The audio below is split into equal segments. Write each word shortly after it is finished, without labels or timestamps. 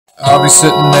I'll be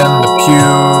sitting in the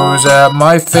pews at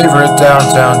my favorite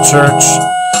downtown church,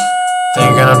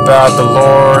 thinking about the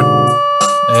Lord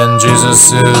and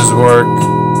Jesus' work.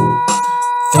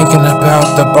 Thinking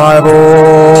about the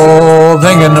Bible,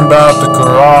 thinking about the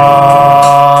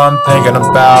Quran, thinking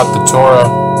about the Torah.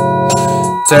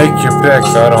 Take your pick,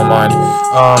 I don't mind.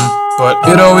 But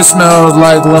it always smells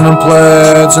like lemon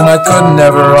pledge, and I could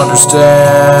never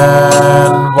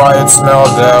understand why it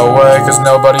smelled that way, cause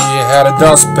nobody had a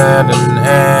dustpan in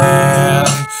hand.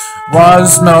 Why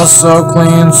does it smell so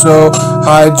clean, so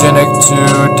hygienic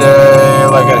today,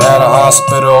 like it had a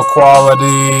hospital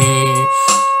quality,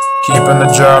 keeping the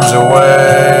germs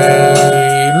away.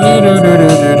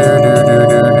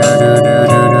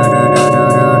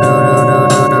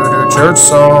 Church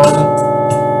song.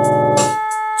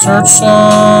 Church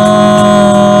song.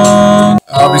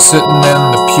 I'll be sitting in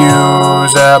the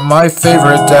pews at my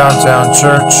favorite downtown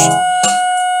church,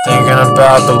 thinking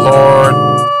about the Lord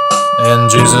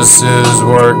and Jesus'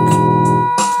 work.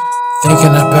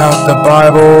 Thinking about the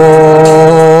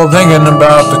Bible, thinking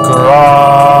about the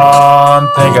Quran,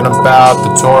 thinking about the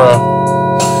Torah.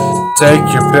 Take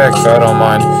your pick, I don't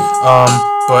mind.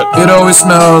 But it always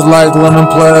smells like lemon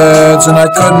pledge, and I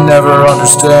could never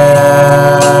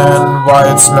understand why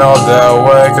it smelled that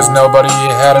way, cause nobody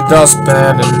had a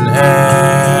dustpan in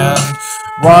hand.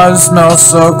 Why does it smell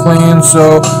so clean,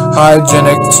 so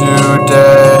hygienic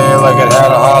today, like it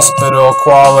had a hospital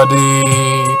quality,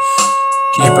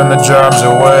 keeping the germs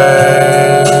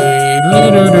away.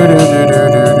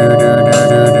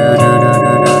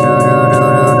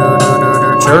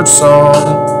 Church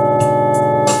song.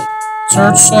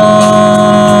 Church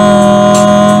song.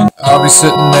 I'll be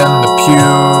sitting in the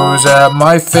pews at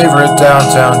my favorite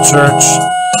downtown church,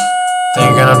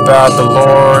 thinking about the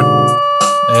Lord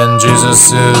and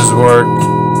Jesus' work.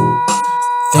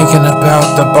 Thinking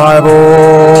about the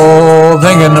Bible,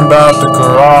 thinking about the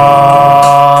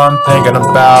Quran, thinking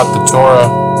about the Torah.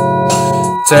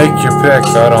 Take your pick,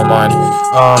 I don't mind.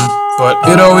 But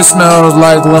it always smells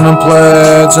like lemon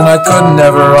pledge, and I could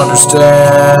never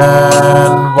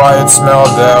understand why it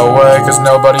smelled that way, cause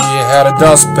nobody had a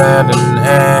dustpan in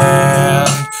hand.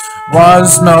 Why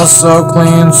does it smell so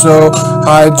clean, so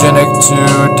hygienic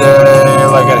today,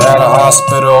 like it had a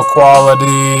hospital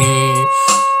quality,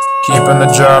 keeping the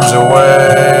germs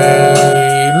away.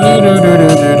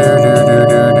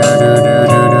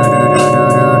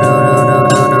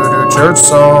 Church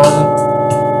song.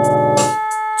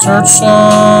 Church song.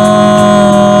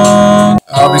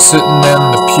 I'll be sitting in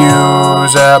the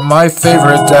pews at my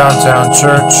favorite downtown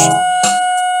church,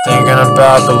 thinking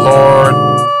about the Lord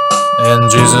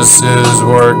and Jesus'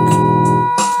 work.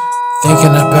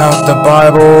 Thinking about the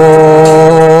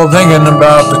Bible, thinking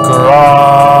about the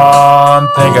Quran,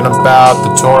 thinking about the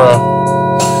Torah.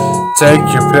 Take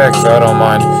your pick, I don't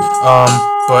mind.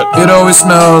 But it always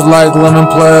smells like lemon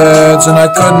pledge, and I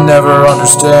could never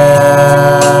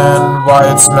understand why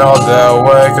it smelled that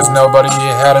way, cause nobody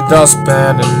had a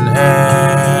dustpan in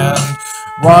hand.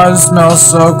 Why does it smell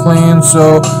so clean,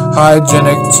 so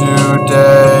hygienic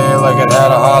today, like it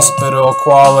had a hospital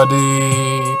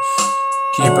quality,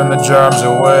 keeping the germs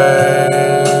away.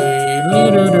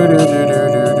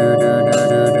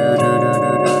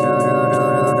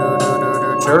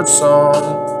 Church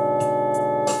song.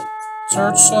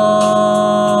 Church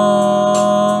song.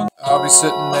 I'll be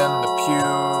sitting in the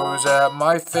pews at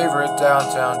my favorite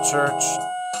downtown church,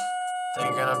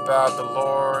 thinking about the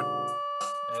Lord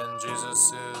and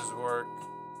Jesus'